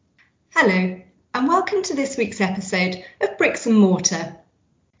Hello, and welcome to this week's episode of Bricks and Mortar.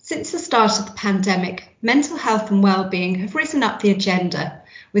 Since the start of the pandemic, mental health and well-being have risen up the agenda,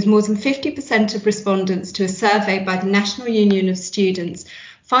 with more than 50% of respondents to a survey by the National Union of Students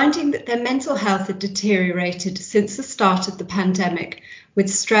finding that their mental health had deteriorated since the start of the pandemic, with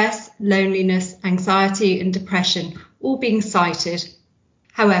stress, loneliness, anxiety and depression all being cited.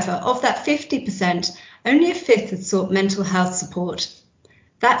 However, of that 50%, only a fifth had sought mental health support.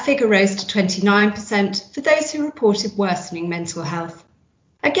 That figure rose to 29% for those who reported worsening mental health.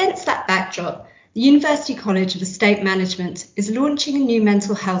 Against that backdrop, the University College of Estate Management is launching a new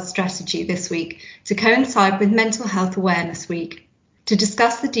mental health strategy this week to coincide with Mental Health Awareness Week. To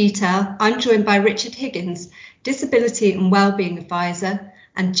discuss the detail, I'm joined by Richard Higgins, Disability and Wellbeing Advisor,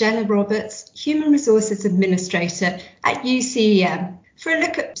 and Jenna Roberts, Human Resources Administrator at UCEM, for a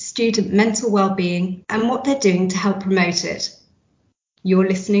look at student mental wellbeing and what they're doing to help promote it. You're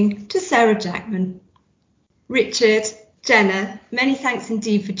listening to Sarah Jackman. Richard, Jenna, many thanks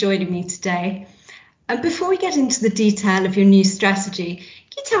indeed for joining me today. And before we get into the detail of your new strategy,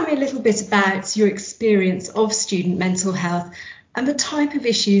 can you tell me a little bit about your experience of student mental health and the type of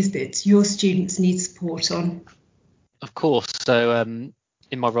issues that your students need support on? Of course. So in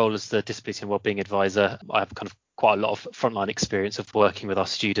my role as the Disability and Wellbeing Advisor, I have kind of quite a lot of frontline experience of working with our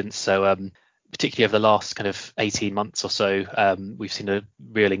students. So particularly over the last kind of 18 months or so, we've seen a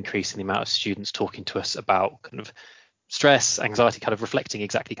real increase in the amount of students talking to us about kind of stress, anxiety, kind of reflecting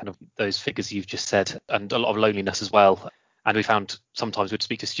exactly kind of those figures you've just said, and a lot of loneliness as well. And we found sometimes we'd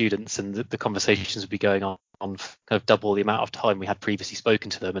speak to students and the conversations would be going on kind of double the amount of time we had previously spoken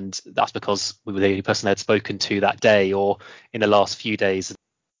to them. And that's because we were the only person they had spoken to that day or in the last few days.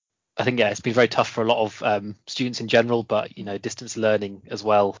 I think, it's been very tough for a lot of students in general, but, distance learning as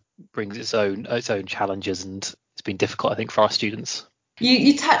well brings its own challenges, and it's been difficult, I think, for our students.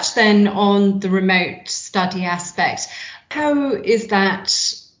 You touched then on the remote study aspect. How is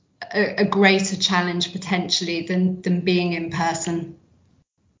that a greater challenge potentially than being in person?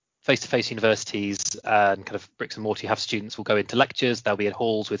 Face-to-face universities and kind of bricks and mortar, you have students will go into lectures, they'll be in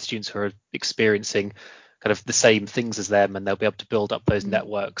halls with students who are experiencing kind of the same things as them, and they'll be able to build up those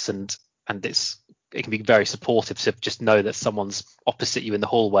networks, and it can be very supportive to just know that someone's opposite you in the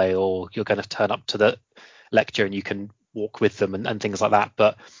hallway, or you're going to turn up to the lecture and you can walk with them and things like that.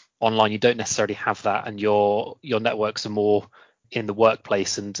 But online you don't necessarily have that, and your networks are more in the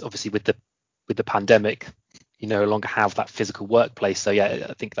workplace, and obviously with the pandemic you no longer have that physical workplace. So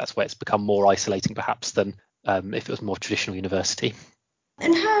I think that's where it's become more isolating perhaps than if it was more traditional university.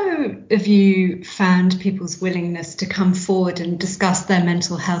 And how have you found people's willingness to come forward and discuss their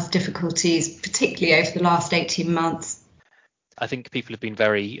mental health difficulties, particularly over the last 18 months? I think people have been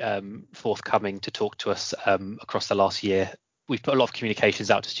very forthcoming to talk to us across the last year. We've put a lot of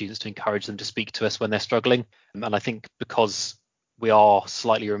communications out to students to encourage them to speak to us when they're struggling. And I think because we are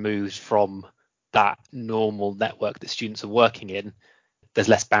slightly removed from that normal network that students are working in, there's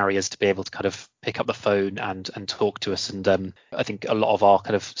less barriers to be able to kind of pick up the phone and talk to us. And I think a lot of our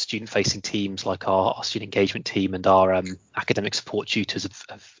kind of student facing teams, like our student engagement team and our academic support tutors,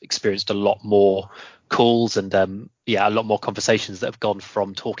 have experienced a lot more calls and a lot more conversations that have gone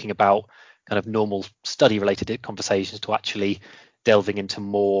from talking about kind of normal study related conversations to actually delving into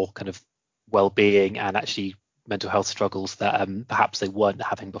more kind of well-being and actually mental health struggles that perhaps they weren't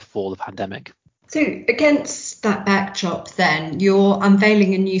having before the pandemic. So against that backdrop then, you're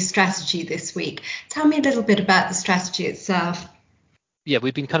unveiling a new strategy this week. Tell me a little bit about the strategy itself. Yeah,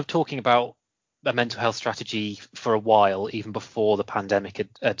 we've been kind of talking about a mental health strategy for a while, even before the pandemic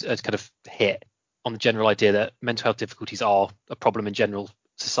had kind of hit, on the general idea that mental health difficulties are a problem in general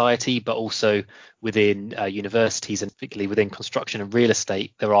society, but also within universities, and particularly within construction and real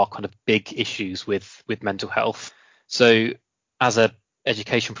estate, there are kind of big issues with mental health. So as a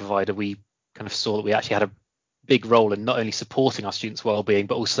education provider, we kind of saw that we actually had a big role in not only supporting our students' well-being,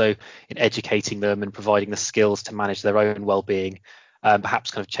 but also in educating them and providing the skills to manage their own well-being,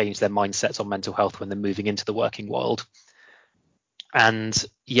 perhaps kind of change their mindsets on mental health when they're moving into the working world. And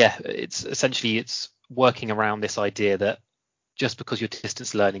it's working around this idea that just because you're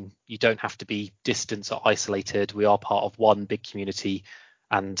distance learning, you don't have to be distant or isolated. We are part of one big community,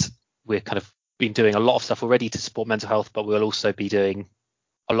 and we're kind of been doing a lot of stuff already to support mental health, but we'll also be doing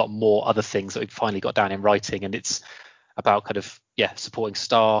a lot more other things that we've finally got down in writing. And it's about kind of supporting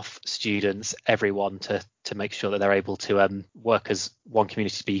staff, students, everyone to make sure that they're able to work as one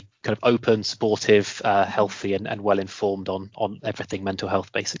community, to be kind of open, supportive, healthy and well informed on everything mental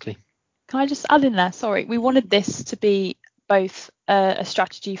health, basically. Can I just add in there, sorry, we wanted this to be both a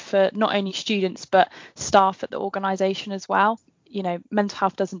strategy for not only students but staff at the organisation as well. mental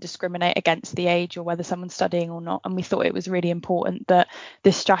health doesn't discriminate against the age or whether someone's studying or not. And we thought it was really important that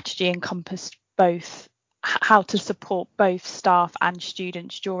this strategy encompassed both how to support both staff and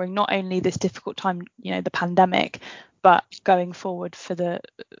students during not only this difficult time, the pandemic, but going forward for the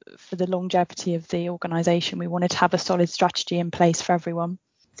longevity of the organisation. We wanted to have a solid strategy in place for everyone.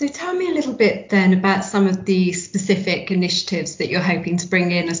 So tell me a little bit then about some of the specific initiatives that you're hoping to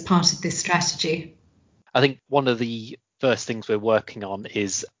bring in as part of this strategy. I think one of the first things we're working on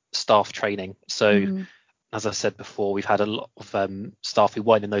is staff training. So as I said before, we've had a lot of staff who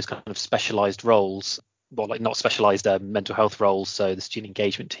weren't in those kind of specialised roles, well, like not specialised mental health roles. So the student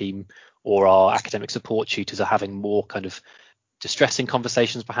engagement team or our academic support tutors are having more kind of distressing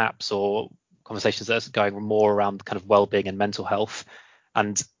conversations perhaps, or conversations that are going more around kind of wellbeing and mental health.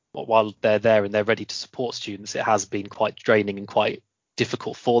 And while they're there and they're ready to support students, it has been quite draining and quite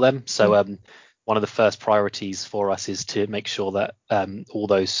difficult for them. So one of the first priorities for us is to make sure that all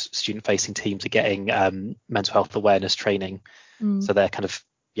those student-facing teams are getting mental health awareness training, so they're kind of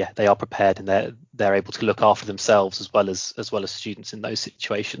they are prepared and they're able to look after themselves as well as students in those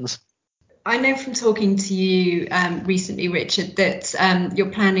situations. I know from talking to you recently, Richard, that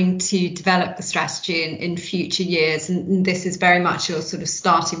you're planning to develop the strategy in future years, and this is very much your sort of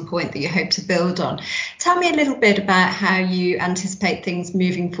starting point that you hope to build on. Tell me a little bit about how you anticipate things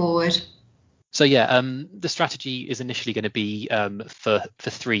moving forward. So the strategy is initially going to be for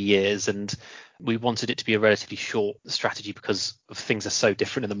 3 years, and we wanted it to be a relatively short strategy because things are so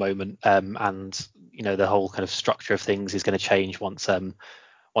different at the moment, and the whole kind of structure of things is going to change once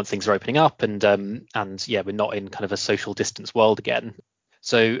things are opening up, and we're not in kind of a social distance world again.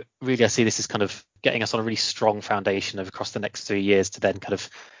 So really I see this as kind of getting us on a really strong foundation across the next 3 years to then kind of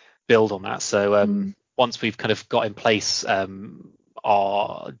build on that. So once we've kind of got in place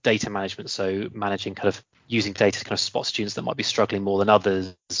our data management, so managing kind of using data to kind of spot students that might be struggling more than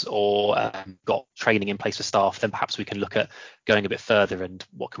others, or got training in place for staff, then perhaps we can look at going a bit further and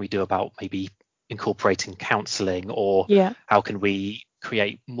what can we do about maybe incorporating counselling, or how can we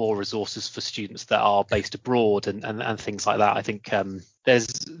create more resources for students that are based abroad and things like that. I think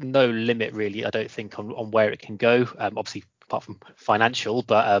there's no limit really, I don't think, on where it can go, obviously apart from financial,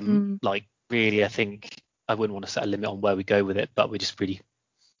 but like really I think I wouldn't want to set a limit on where we go with it, but we just really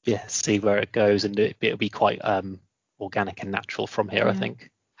see where it goes, and it'll be quite organic and natural from here. I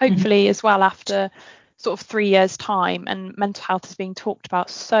think hopefully as well, after sort of 3 years time, and mental health is being talked about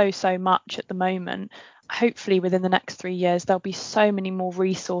so much at the moment, hopefully within the next 3 years there'll be so many more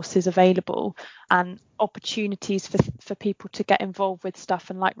resources available and opportunities for people to get involved with stuff.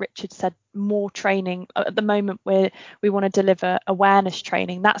 And like Richard said, more training. At the moment we want to deliver awareness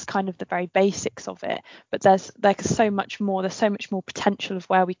training, that's kind of the very basics of it, but there's so much more potential of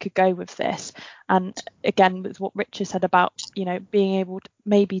where we could go with this. And again, with what Richard said about being able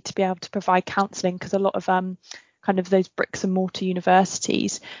to provide counselling, because a lot of kind of those bricks and mortar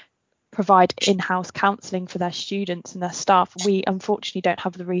universities provide in-house counselling for their students and their staff. We unfortunately don't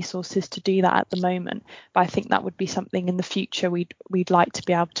have the resources to do that at the moment, but I think that would be something in the future we'd like to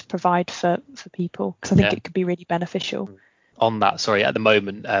be able to provide for people, because I think it could be really beneficial. On that, at the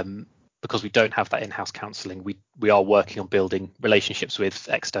moment, because we don't have that in-house counselling, we are working on building relationships with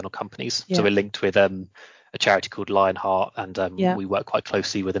external companies. So we're linked with a charity called Lionheart, and we work quite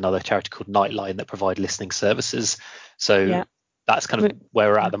closely with another charity called Nightline that provide listening services. So that's kind of where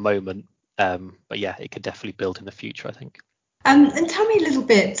we're at the moment, but it could definitely build in the future, I think. And tell me a little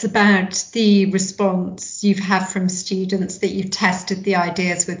bit about the response you've had from students that you've tested the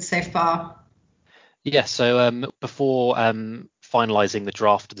ideas with so far. So before finalising the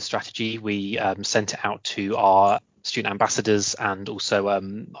draft of the strategy, we sent it out to our student ambassadors and also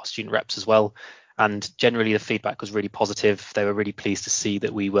our student reps as well. And generally the feedback was really positive. They were really pleased to see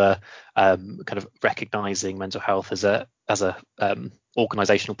that we were kind of recognising mental health as a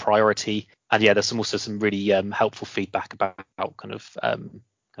organisational priority. And there's some really helpful feedback about kind of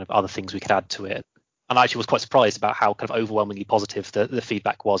other things we could add to it. And I actually was quite surprised about how kind of overwhelmingly positive the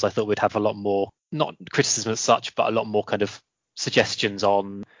feedback was. I thought we'd have a lot more, not criticism as such, but a lot more kind of suggestions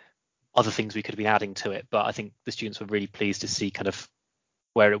on other things we could have been adding to it. But I think the students were really pleased to see kind of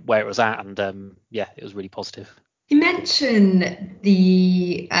where it was at, and it was really positive. You mentioned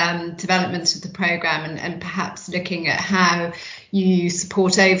the development of the programme and perhaps looking at how you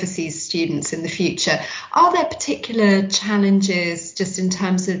support overseas students in the future. Are there particular challenges just in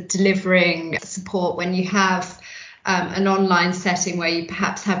terms of delivering support when you have an online setting where you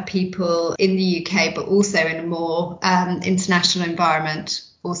perhaps have people in the UK but also in a more international environment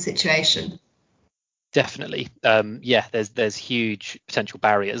or situation? Definitely. There's huge potential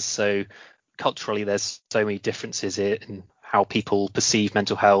barriers. So culturally, there's so many differences in how people perceive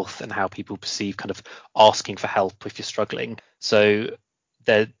mental health and how people perceive kind of asking for help if you're struggling. So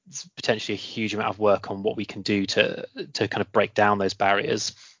there's potentially a huge amount of work on what we can do to kind of break down those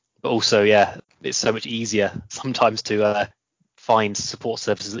barriers. But also, yeah, it's so much easier sometimes to find support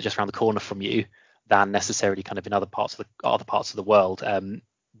services that are just around the corner from you than necessarily kind of in other parts of the world.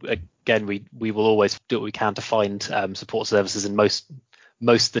 Again, we will always do what we can to find support services, and most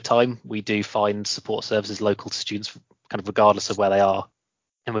of the time we do find support services local to students, kind of regardless of where they are.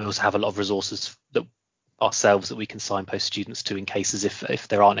 And we also have a lot of resources that ourselves that we can signpost students to in cases if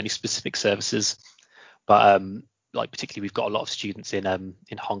there aren't any specific services. But like particularly we've got a lot of students in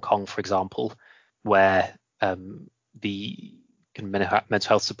Hong Kong, for example, where the mental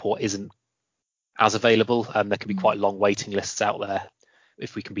health support isn't as available. There can be quite long waiting lists out there.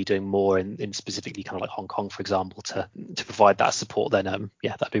 If we can be doing more in specifically kind of like Hong Kong, for example, to provide that support, then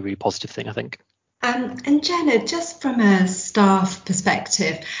yeah, that'd be a really positive thing, I think. And Jenna, just from a staff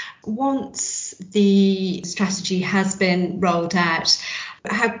perspective, once the strategy has been rolled out,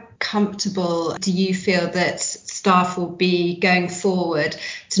 how comfortable do you feel that staff will be going forward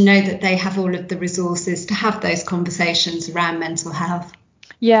to know that they have all of the resources to have those conversations around mental health?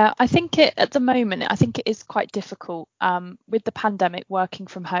 Yeah, I think at the moment, I think it is quite difficult with the pandemic working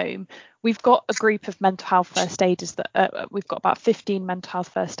from home. We've got a group of mental health first aiders that we've got about 15 mental health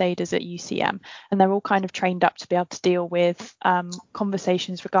first aiders at UCM, and they're all kind of trained up to be able to deal with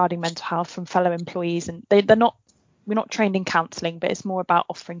conversations regarding mental health from fellow employees. And we're not trained in counselling, but it's more about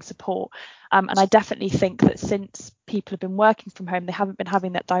offering support. And I definitely think that since people have been working from home, they haven't been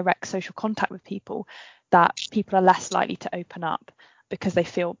having that direct social contact with people, that people are less likely to open up because they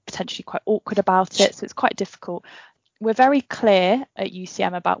feel potentially quite awkward about it. So it's quite difficult. We're very clear at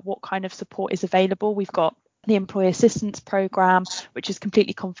UCM about what kind of support is available. We've got the employee assistance programme, which is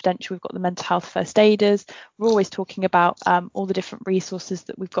completely confidential. We've got the mental health first aiders. We're always talking about all the different resources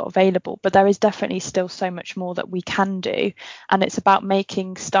that we've got available, but there is definitely still so much more that we can do. And it's about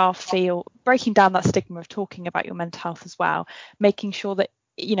making staff breaking down that stigma of talking about your mental health as well, making sure that,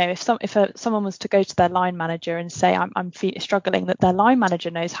 you know, if someone was to go to their line manager and say I'm struggling, that their line manager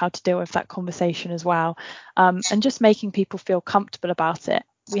knows how to deal with that conversation as well, and just making people feel comfortable about it.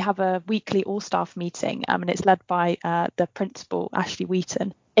 We have a weekly all-staff meeting, and it's led by the principal, Ashley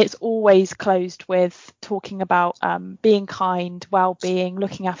Wheaton. It's always closed with talking about being kind, well-being,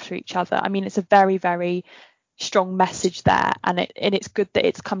 looking after each other. I mean, it's a very, very strong message there, and it's good that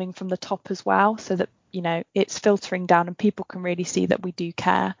it's coming from the top as well, so that, you know, it's filtering down and people can really see that we do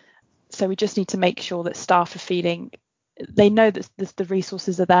care. So we just need to make sure that staff are feeling, they know that the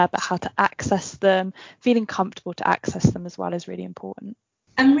resources are there, but how to access them, feeling comfortable to access them as well is really important.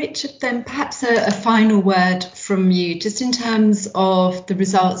 And Richard, then perhaps a final word from you, just in terms of the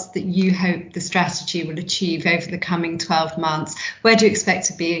results that you hope the strategy will achieve over the coming 12 months. Where do you expect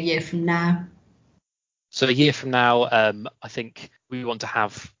to be a year from now? So a year from now, I think we want to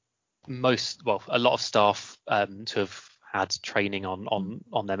have a lot of staff to have had training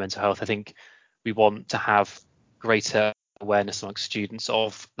on their mental health. I think we want to have greater awareness amongst students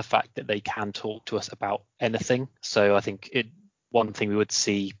of the fact that they can talk to us about anything. So I think one thing we would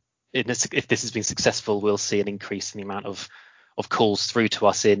see if this has been successful, we'll see an increase in the amount of calls through to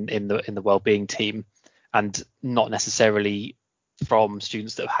us in the wellbeing team, and not necessarily from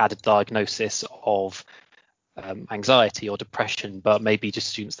students that have had a diagnosis of anxiety or depression, but maybe just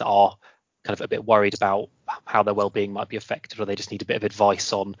students that are kind of a bit worried about how their well-being might be affected, or they just need a bit of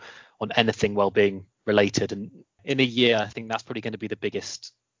advice on anything well-being related. And in a year, I think that's probably going to be the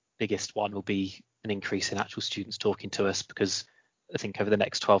biggest one, will be an increase in actual students talking to us, because I think over the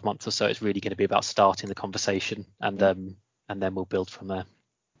next 12 months or so, it's really going to be about starting the conversation, and then we'll build from there.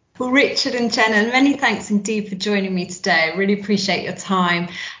 Well, Richard and Jenna, many thanks indeed for joining me today. I really appreciate your time,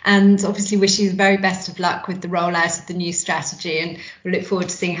 and obviously wish you the very best of luck with the rollout of the new strategy, and we look forward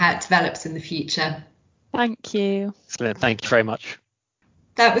to seeing how it develops in the future. Thank you. Excellent. Thank you very much.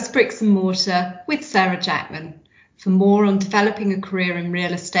 That was Bricks and Mortar with Sarah Jackman. For more on developing a career in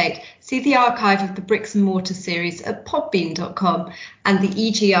real estate, see the archive of the Bricks and Mortar series at podbean.com and the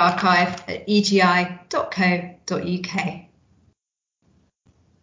EG archive at egi.co.uk.